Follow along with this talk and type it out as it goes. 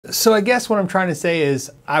So I guess what I'm trying to say is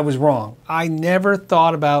I was wrong. I never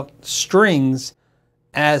thought about strings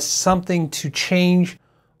as something to change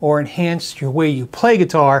or enhance your way you play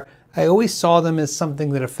guitar. I always saw them as something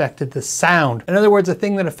that affected the sound. In other words, a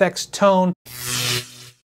thing that affects tone.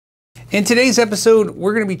 In today's episode,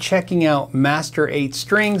 we're going to be checking out Master 8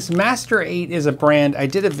 strings. Master 8 is a brand. I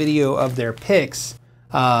did a video of their picks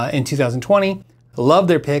in 2020. Love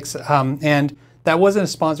their picks, and that wasn't a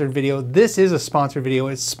sponsored video. This is a sponsored video.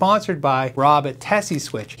 It's sponsored by Rob at Tessie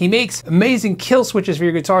Switch. He makes amazing kill switches for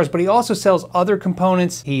your guitars, but he also sells other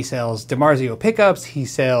components. He sells DiMarzio pickups, he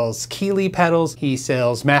sells Keeley pedals, he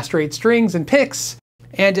sells Master 8 strings and picks.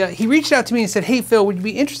 And he reached out to me and said, hey Phil, would you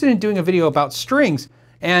be interested in doing a video about strings?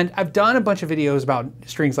 And I've done a bunch of videos about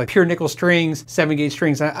strings like pure nickel strings, 7-gauge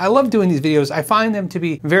strings. I love doing these videos. I find them to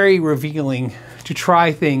be very revealing to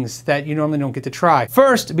try things that you normally don't get to try.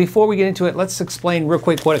 First, before we get into it, let's explain real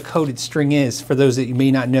quick what a coated string is for those that you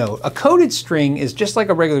may not know. A coated string is just like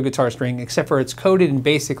a regular guitar string, except for it's coated in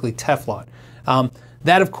basically Teflon.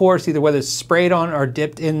 That, of course, either whether it's sprayed on or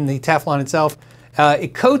dipped in the Teflon itself,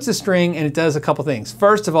 it coats the string and it does a couple things.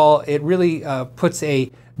 First of all, it really puts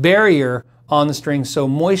a barrier on the string so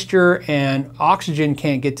moisture and oxygen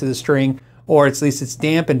can't get to the string, or at least it's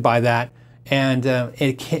dampened by that, and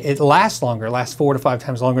it lasts longer. It lasts 4 to 5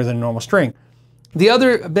 times longer than a normal string. The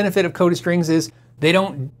other benefit of coated strings is they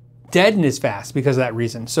don't deaden as fast because of that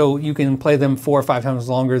reason. So you can play them 4 or 5 times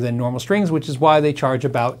longer than normal strings, which is why they charge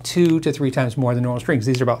about 2 to 3 times more than normal strings.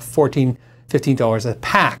 These are about $14, $15 a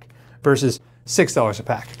pack versus $6 a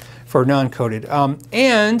pack for non-coated.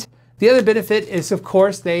 And the other benefit is, of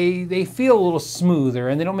course, they feel a little smoother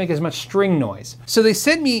and they don't make as much string noise. So they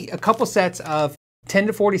sent me a couple sets of 10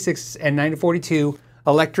 to 46 and 9 to 42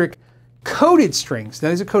 electric coated strings. Now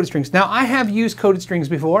these are coated strings. Now I have used coated strings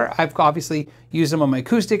before. I've obviously used them on my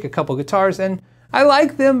acoustic, a couple guitars, and I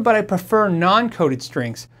like them, but I prefer non-coated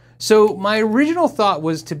strings. So my original thought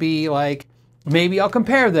was to be like, maybe I'll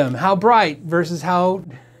compare them, how bright versus how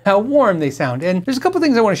warm they sound. And there's a couple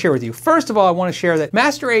things I want to share with you. First of all, I want to share that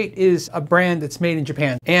Master 8 is a brand that's made in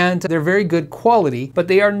Japan, and they're very good quality, but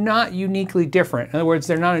they are not uniquely different. In other words,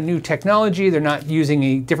 they're not a new technology, they're not using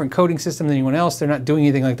a different coating system than anyone else, they're not doing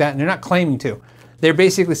anything like that, and they're not claiming to. They're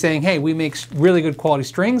basically saying, hey, we make really good quality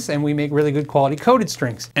strings and we make really good quality coated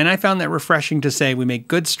strings. And I found that refreshing to say we make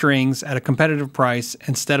good strings at a competitive price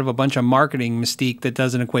instead of a bunch of marketing mystique that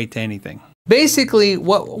doesn't equate to anything. Basically,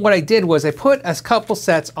 what I did was I put a couple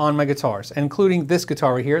sets on my guitars, including this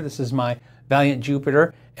guitar right here. This is my Valiant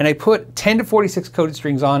Jupiter. And I put 10 to 46 coated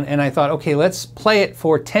strings on, and I thought, okay, let's play it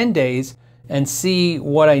for 10 days and see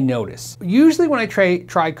what I notice. Usually when I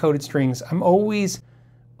try coated strings, I'm always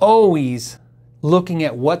looking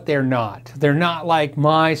at what they're not. They're not like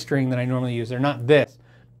my string that I normally use. They're not this.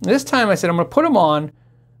 This time I said, I'm gonna put them on,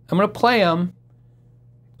 I'm gonna play them,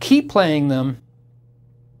 keep playing them,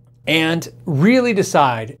 and really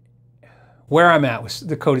decide where I'm at with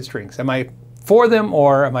the coated strings. Am I for them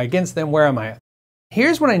or am I against them? Where am I at?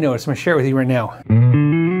 Here's what I noticed. I'm gonna share it with you right now.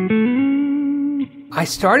 I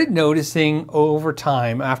started noticing over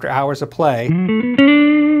time, after hours of play,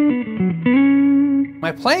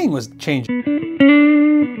 my playing was changing.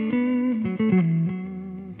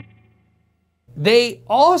 They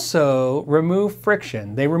also remove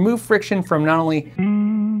friction. They remove friction from not only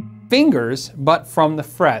fingers, but from the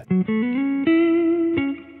fret.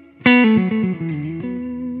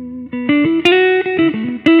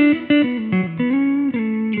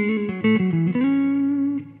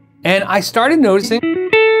 And I started noticing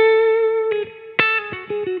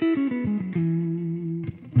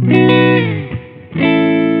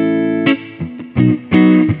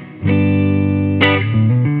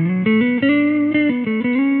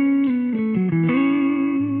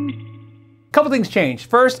couple things changed.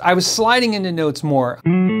 First, I was sliding into notes more.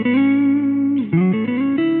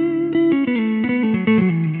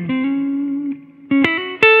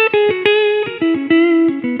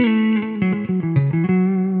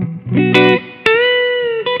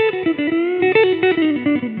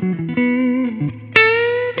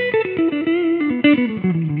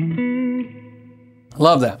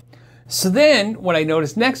 Love that. So then what I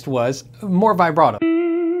noticed next was more vibrato.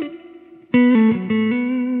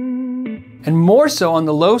 And more so on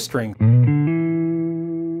the low string.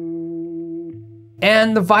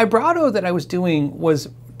 And the vibrato that I was doing was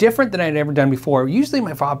different than I'd ever done before. Usually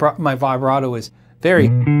my vibrato is very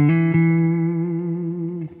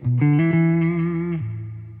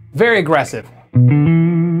aggressive.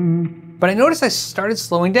 But I noticed I started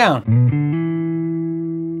slowing down.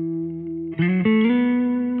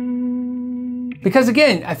 Because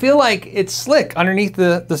again, I feel like it's slick underneath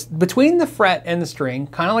between the fret and the string,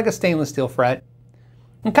 kind of like a stainless steel fret.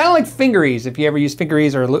 And kind of like finger ease, if you ever use finger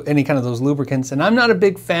ease or any kind of those lubricants, and I'm not a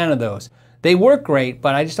big fan of those. They work great,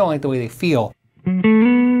 but I just don't like the way they feel.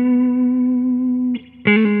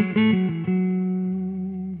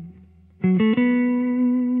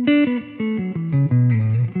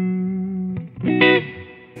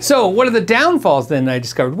 So what are the downfalls then I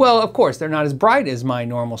discovered? Well, of course, they're not as bright as my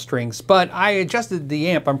normal strings, but I adjusted the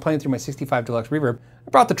amp. I'm playing through my 65 Deluxe Reverb. I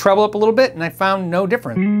brought the treble up a little bit and I found no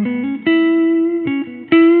difference.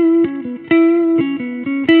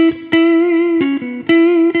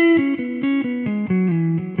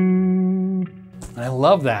 And I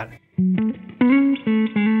love that.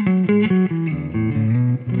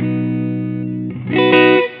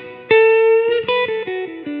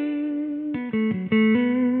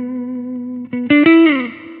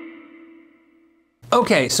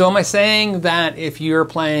 Okay, so am I saying that if you're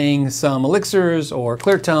playing some elixirs or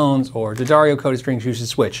clear tones or D'Addario coated strings, you should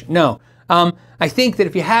switch? No. I think that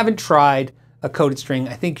if you haven't tried a coated string,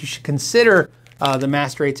 I think you should consider the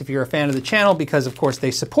Master 8s if you're a fan of the channel, because of course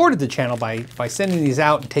they supported the channel by sending these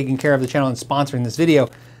out and taking care of the channel and sponsoring this video.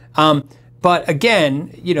 But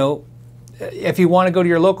again, you know, if you want to go to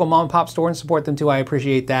your local mom and pop store and support them too, I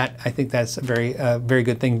appreciate that. I think that's a very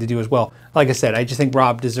good thing to do as well. Like I said, I just think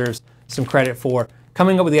Rob deserves some credit for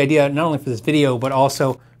coming up with the idea, not only for this video, but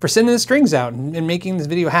also for sending the strings out and making this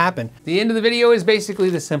video happen. The end of the video is basically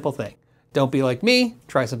the simple thing. Don't be like me,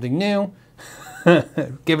 try something new,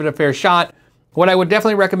 give it a fair shot. What I would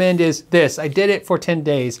definitely recommend is this. I did it for 10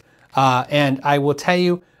 days, and I will tell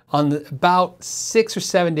you, about 6 or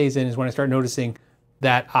 7 days in is when I started noticing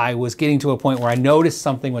that I was getting to a point where I noticed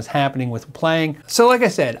something was happening with playing. So like I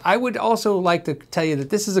said, I would also like to tell you that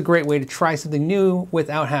this is a great way to try something new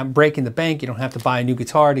without breaking the bank. You don't have to buy a new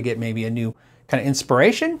guitar to get maybe a new kind of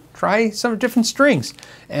inspiration. Try some different strings.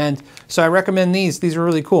 And so I recommend these. These are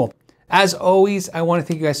really cool. As always, I want to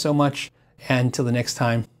thank you guys so much. And until the next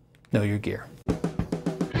time, know your gear.